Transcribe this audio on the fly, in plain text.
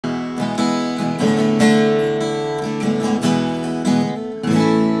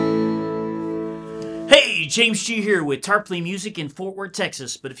James G here with Tarpley Music in Fort Worth,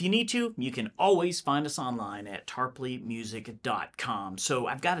 Texas. But if you need to, you can always find us online at tarpleymusic.com. So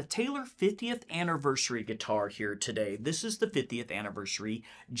I've got a Taylor 50th anniversary guitar here today. This is the 50th anniversary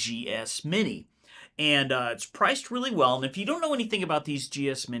GS Mini. And it's priced really well. And if you don't know anything about these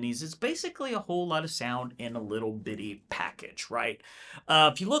GS Minis, it's basically a whole lot of sound in a little bitty package, right?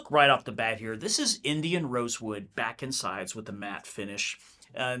 If you look right off the bat here, this is Indian Rosewood back and sides with a matte finish.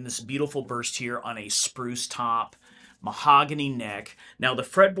 And this beautiful burst here on a spruce top, mahogany neck. Now the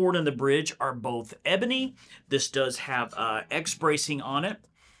fretboard and the bridge are both ebony. This does have X bracing on it,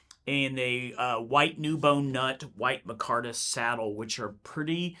 and a white new bone nut, white micarta saddle, which are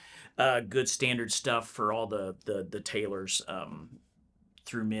pretty good standard stuff for all the Taylors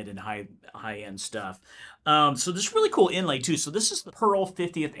through mid and high end stuff. So this really cool inlay too. So this is the Pearl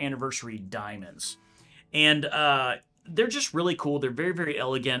 50th anniversary diamonds, and they're just really cool. They're very, very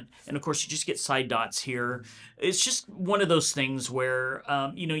elegant. And of course, you just get side dots here. It's just one of those things where,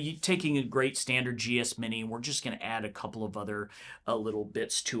 you know, you're taking a great standard GS Mini, and we're just going to add a couple of other little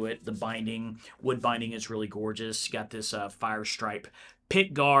bits to it. The binding, wood binding is really gorgeous. You got this firestripe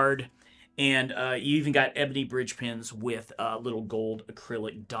pickguard. And you even got ebony bridge pins with a little gold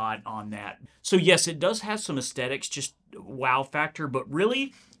acrylic dot on that. So yes, it does have some aesthetics, just wow factor, but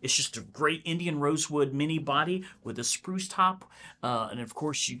really, it's just a great Indian Rosewood mini body with a spruce top. And of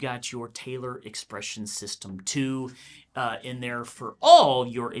course, you got your Taylor Expression System 2 in there for all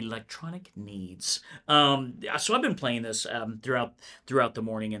your electronic needs. So I've been playing this throughout the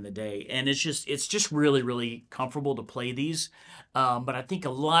morning and the day, and it's just really, really comfortable to play these. But I think a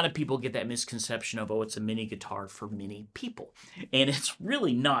lot of people get that misconception of, oh, it's a mini guitar for mini people. And it's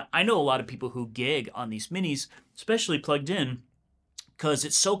really not. I know a lot of people who gig on these minis, especially plugged in, because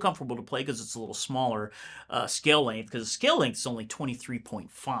it's so comfortable to play because it's a little smaller scale length, because the scale length is only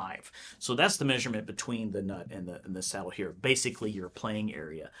 23.5. So that's the measurement between the nut and the saddle here, basically your playing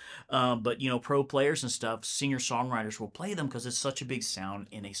area. But, you know, pro players and stuff, singer-songwriters will play them because it's such a big sound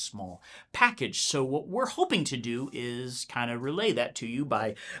in a small package. So what we're hoping to do is kind of relay that to you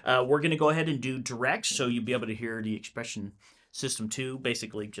by, we're going to go ahead and do direct, so you'll be able to hear the Expression System 2,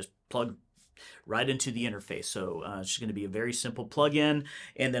 basically just plug right into the interface. So it's just going to be a very simple plug-in,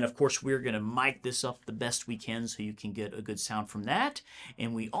 and then of course we're going to mic this up the best we can so you can get a good sound from that.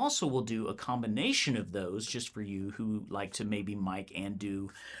 And we also will do a combination of those just for you who like to maybe mic and do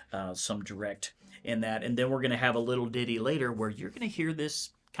some direct in that. And then we're going to have a little ditty later where you're going to hear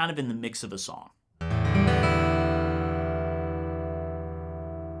this kind of in the mix of a song.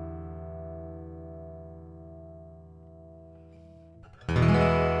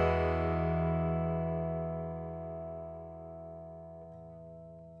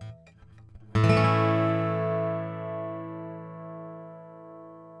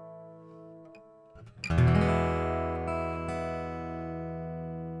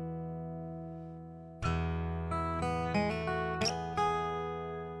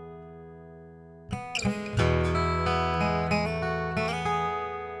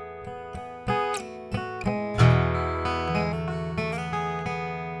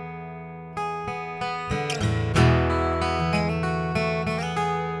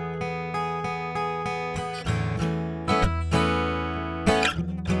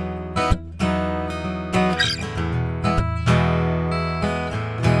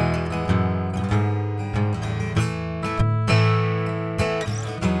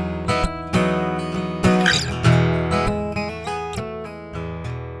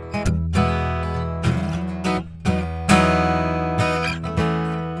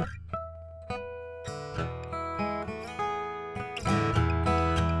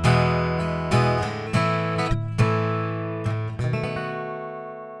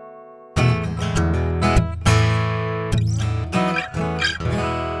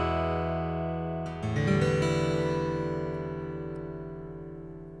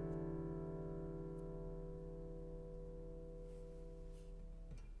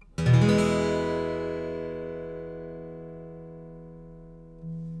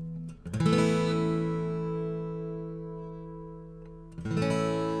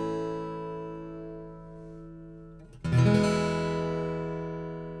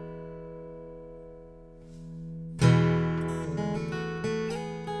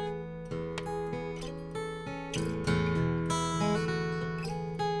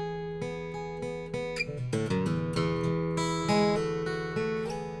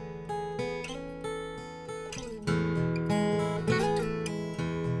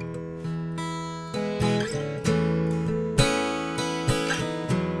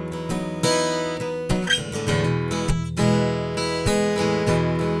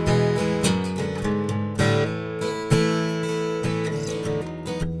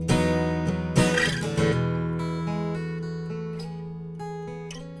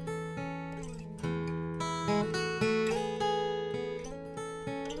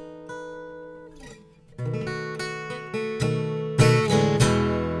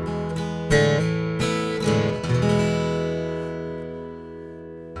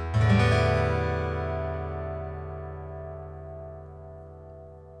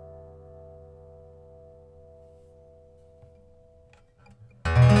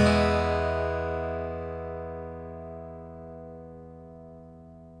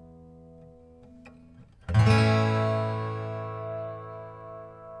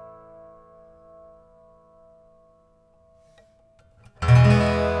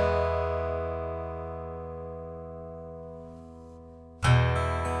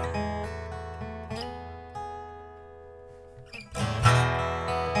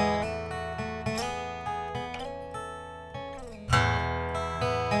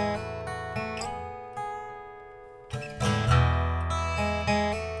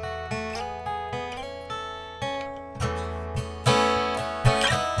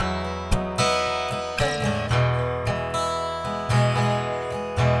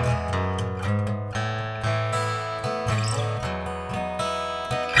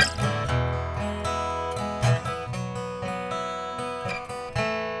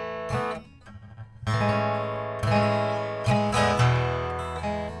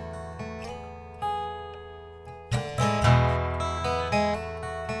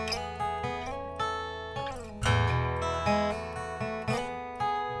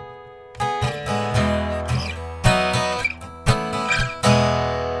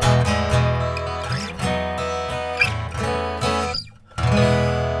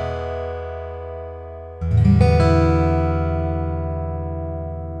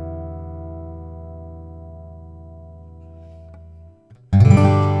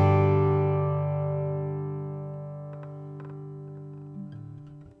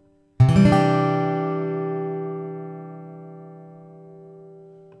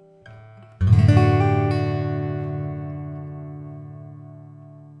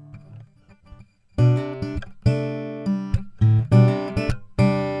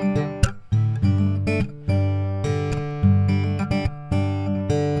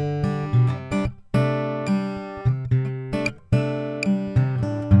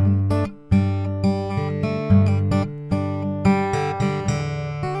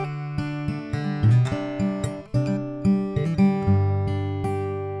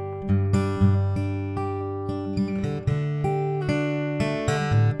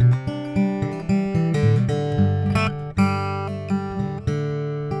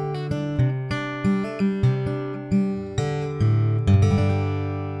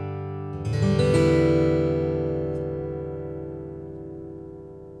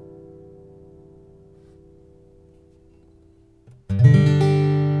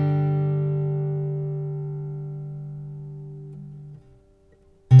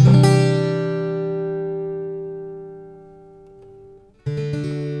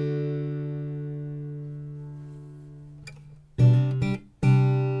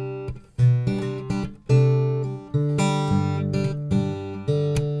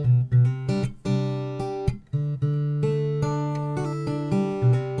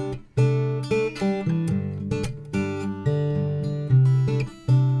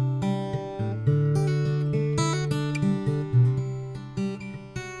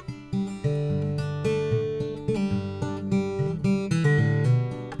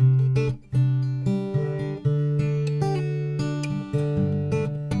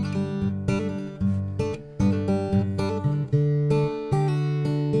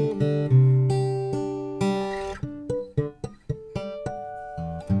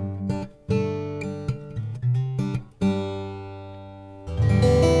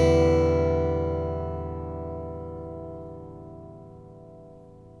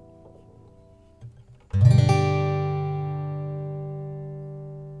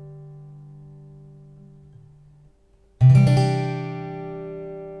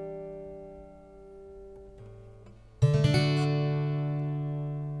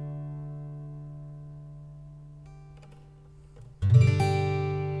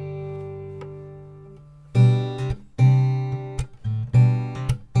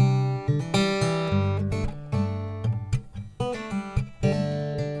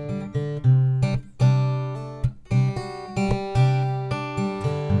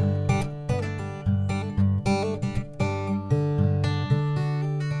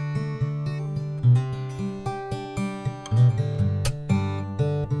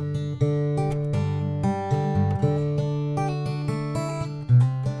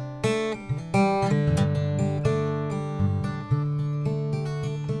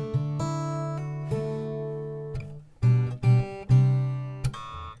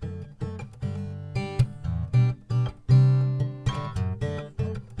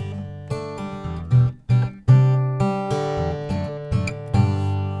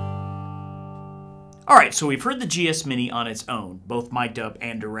 Alright, so we've heard the GS Mini on its own, both mic'd up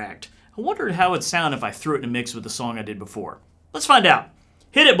and direct. I wondered how it'd sound if I threw it in a mix with the song I did before. Let's find out.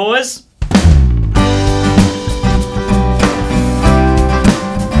 Hit it, boys!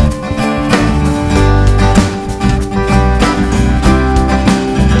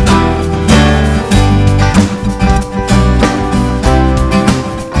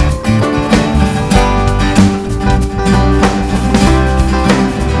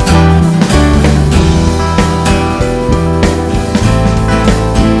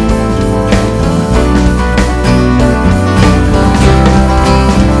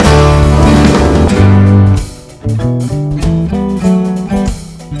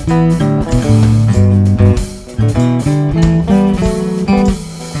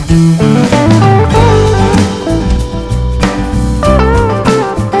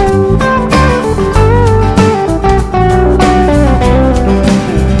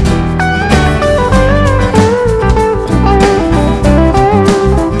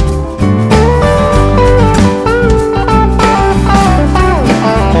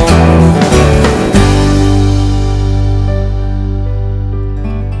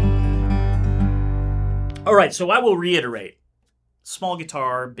 Alright, so I will reiterate. Small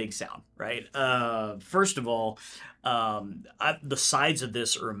guitar, big sound, right? First of all, the sides of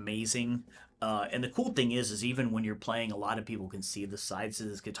this are amazing. And the cool thing is even when you're playing, a lot of people can see the sides of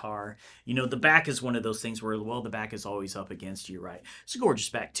this guitar. You know, the back is one of those things where, well, the back is always up against you, right? It's a gorgeous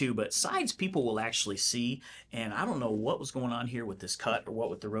back too, but sides people will actually see. And I don't know what was going on here with this cut or what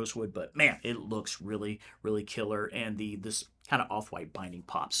with the Rosewood, but man, it looks really, really killer. And this kind of off-white binding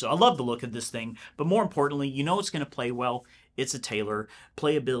pops. So I love the look of this thing, but more importantly, you know it's going to play well. It's a Taylor.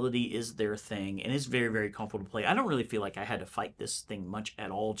 Playability is their thing, and it's very, very comfortable to play. I don't really feel like I had to fight this thing much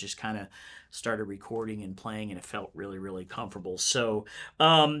at all. Just kind of started recording and playing, and it felt really, really comfortable. So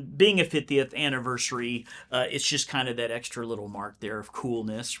being a 50th anniversary, it's just kind of that extra little mark there of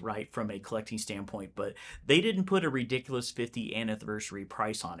coolness, right, from a collecting standpoint. But they didn't put a ridiculous 50th anniversary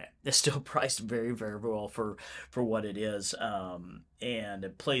price on it. It's still priced very, very well for what it is, and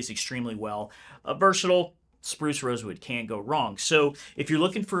it plays extremely well. Versatile. Spruce Rosewood, can't go wrong. So if you're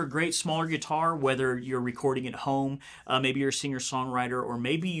looking for a great smaller guitar, whether you're recording at home, maybe you're a singer-songwriter, or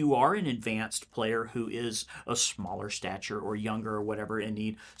maybe you are an advanced player who is a smaller stature or younger or whatever and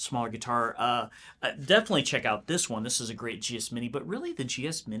need smaller guitar, definitely check out this one. This is a great GS Mini, but really the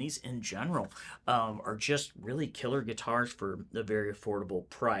GS Minis in general are just really killer guitars for a very affordable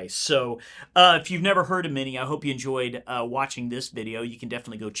price. So if you've never heard a Mini, I hope you enjoyed watching this video. You can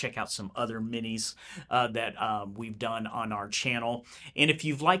definitely go check out some other Minis that we've done on our channel. And if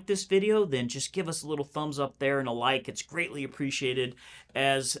you've liked this video, then just give us a little thumbs up there and a like. It's greatly appreciated,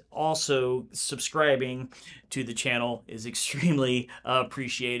 as also subscribing to the channel is extremely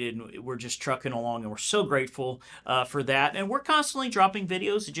appreciated. We're just trucking along, and we're so grateful for that. And we're constantly dropping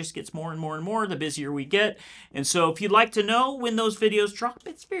videos. It just gets more and more and more the busier we get. And so if you'd like to know when those videos drop,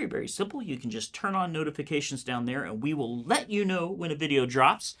 it's very, very simple. You can just turn on notifications down there, and we will let you know when a video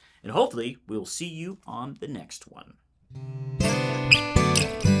drops. And hopefully, we'll see you on the next one.